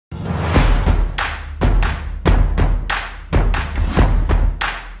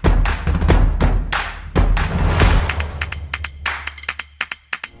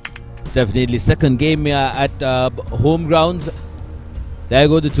Definitely second game at home grounds. There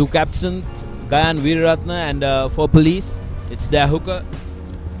go the two captains, Gayan Veeraratne, and for Police, it's their hooker.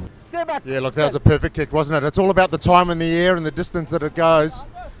 Stay back. Yeah, look, that was a perfect kick, wasn't it? It's all about the time in the air and the distance that it goes.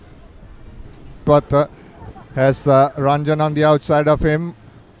 But has Ranjan on the outside of him.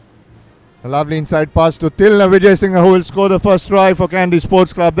 A lovely inside pass to Tilna Vijay Singh, who will score the first try for Kandy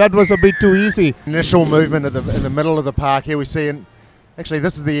Sports Club. That was a bit too easy. Initial movement in the middle of the park here we see, and actually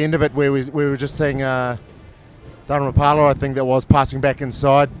this is the end of it where we were just seeing Dharmapala, I think that was, passing back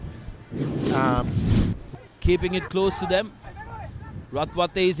inside. Keeping it close to them.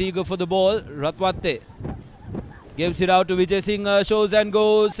 Ratwate is eager for the ball. Ratwate gives it out to Vijay Singh, shows and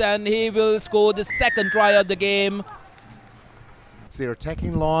goes, and he will score the second try of the game. It's their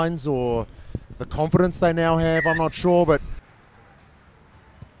attacking lines or the confidence they now have, I'm not sure, but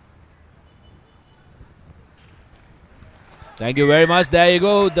thank you very much. There you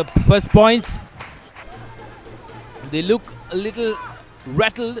go, the first points. They look a little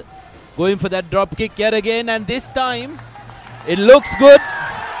rattled, going for that drop kick yet again, and this time it looks good.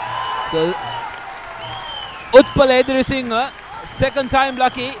 So Utpal Edrisinghe, second time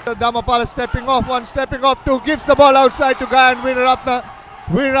lucky. Dharmapala stepping off one, stepping off two, gives the ball outside to Gayan Veeraratne.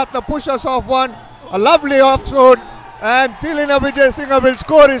 Veeraratne pushes off one, a lovely offload, and Tilna Vijay Singh will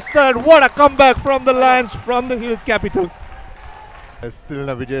score his third. What a comeback from the Lions, from the Hill capital.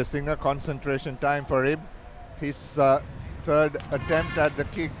 Tilna Vijay Singh, concentration time for him. His third attempt at the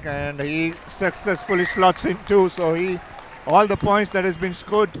kick, and he successfully slots in two, so all the points that has been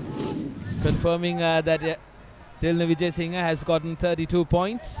scored. Confirming that Tilna Vijay Singh has gotten 32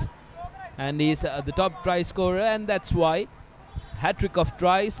 points and he's the top try scorer, and that's why hat-trick of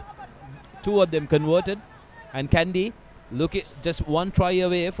tries, 2 of them converted, and Kandy look at just 1 try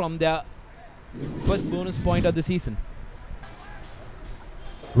away from their first bonus point of the season.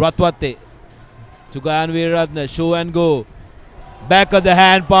 Ratwate to Gayan Veeraratne, show and go, back of the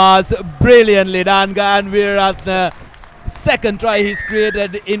hand pass, brilliantly done Gayan Veeraratne. Second try he's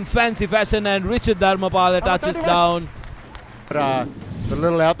created in fancy fashion, and Richard Dharmapala touches down. the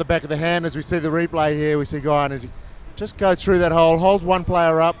little out the back of the hand, as we see the replay here, we see Gayan as he just goes through that hole, holds one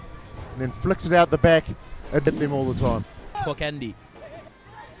player up, and then flicks it out the back and hit them all the time. For Kandy,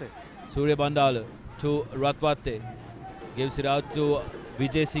 Surya Bandala to Ratwate, gives it out to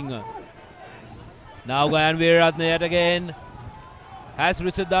Vijay Singh. Now Gayan Veeraratne yet again has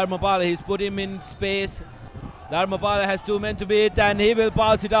Richard Dharmapala, he's put him in space. Dharmapala has 2 men to beat, and he will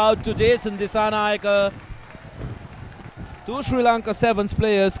pass it out to Jason Dissanayake. 2 Sri Lanka Sevens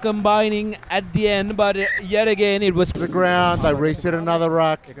players combining at the end, but yet again it was the ground. They reset another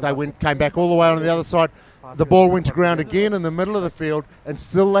ruck. They came back all the way on the other side. The ball went to ground again in the middle of the field, and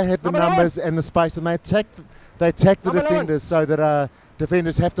still they had the numbers and the space, and they attacked the defenders, so that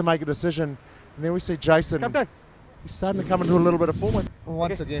defenders have to make a decision. And then we see Jason. He's starting to come into a little bit of form.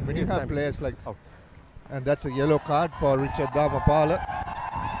 Once again, when you have players like, and that's a yellow card for Richard Dharmapala.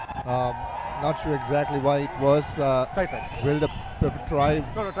 Not sure exactly why it was. Will the try?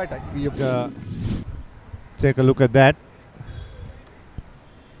 No, try. We take a look at that.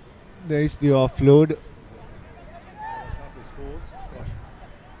 There is the offload.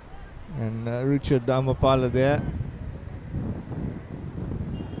 And Richard Dharmapala there.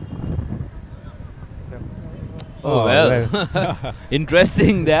 Oh well,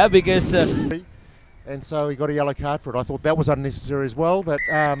 interesting there, because and so he got a yellow card for it. I thought that was unnecessary as well, but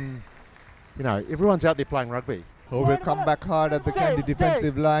you know, everyone's out there playing rugby. Who will come back hard at the Kandy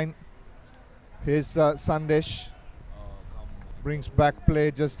defensive line. His Sandesh brings back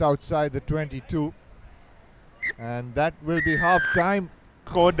play just outside the 22, and that will be half time.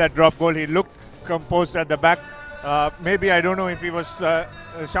 Scored that drop goal. He looked composed at the back. Maybe, I don't know if he was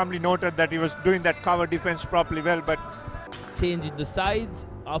Shamli noted that he was doing that cover defense properly well, but changing the sides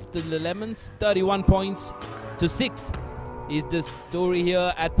after the Lemons. 31 points to 6 is the story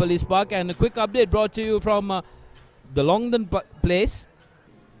here at Police Park, and a quick update brought to you from the Longdon place.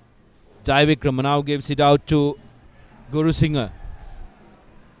 Jai Vikram now gives it out to Guru Singh.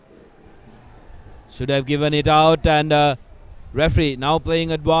 Should have given it out, and referee now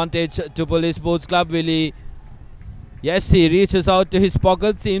playing advantage to Police Sports Club. Will he? Yes, he reaches out to his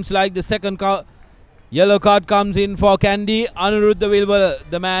pocket. Seems like the second yellow card comes in for Kandy. Anuruddha Vilwala,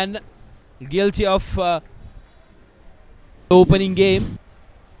 the man guilty of opening game.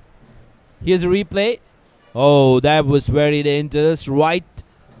 Here's a replay. Oh, that was very dangerous, right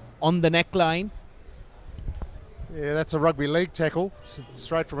on the neckline. Yeah, that's a rugby league tackle,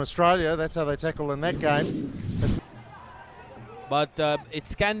 straight from Australia. That's how they tackle in that game. But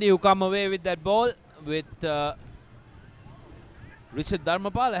it's Kandy who come away with that ball with Richard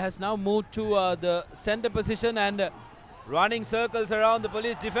Dharmapala has now moved to the centre position and running circles around the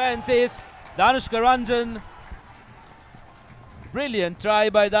police defence is Danushka Ranjan. Brilliant try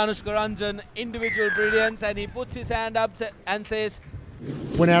by Danushka Ranjan, individual brilliance, and he puts his hand up and says,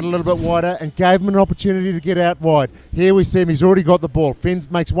 went out a little bit wider and gave him an opportunity to get out wide. Here we see him, he's already got the ball.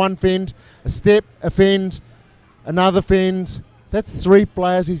 Makes one fend, a step, a fend, another fend. That's 3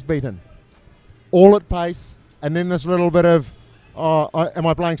 players he's beaten. All at pace, and then this little bit of, am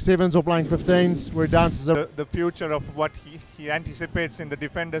I playing 7s or playing 15s, where he dances. The future of what he anticipates in the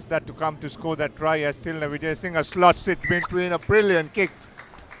defenders that to come to score that try as Tilna Vijayasinghe slots it between a brilliant kick.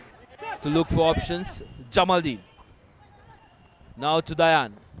 To look for options, Jamaldeen. Now to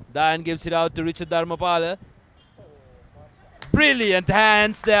Dayan. Dayan gives it out to Richard Dharmapala. Brilliant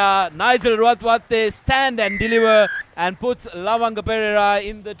hands there. Nigel Ratwatte stand and deliver and puts Lavanga Pereira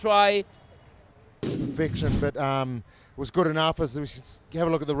in the try. Perfection, but was good enough. As we have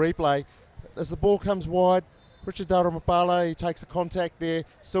a look at the replay, as the ball comes wide, Richard Dharmapala, he takes the contact there,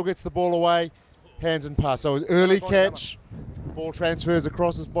 still gets the ball away, hands and pass. So early catch, ball transfers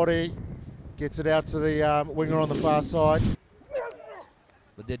across his body, gets it out to the winger on the far side.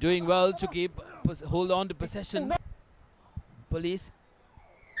 But they're doing well to hold on to possession. Police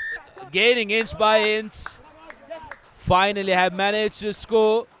gaining inch by inch. Finally have managed to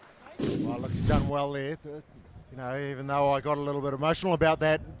score. Well, look, he's done well there. You know, even though I got a little bit emotional about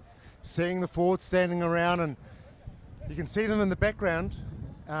that, seeing the forwards standing around, and you can see them in the background,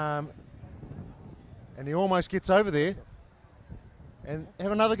 and he almost gets over there. And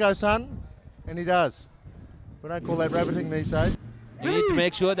have another go, son, and he does. We don't call that rabbiting these days. You need to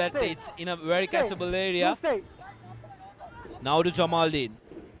make sure that it's in a very catchable area. Now to Jamaldeen.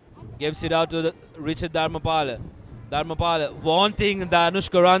 Gives it out to Richard Dharmapala. Dharmapala wanting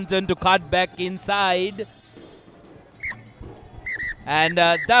Danushka Ranjan to cut back inside. And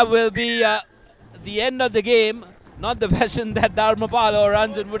that will be the end of the game. Not the fashion that Dharmapala or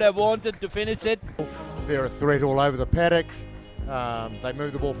Ranjan would have wanted to finish it. They're a threat all over the paddock. They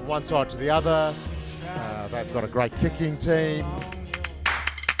move the ball from one side to the other. They've got a great kicking team.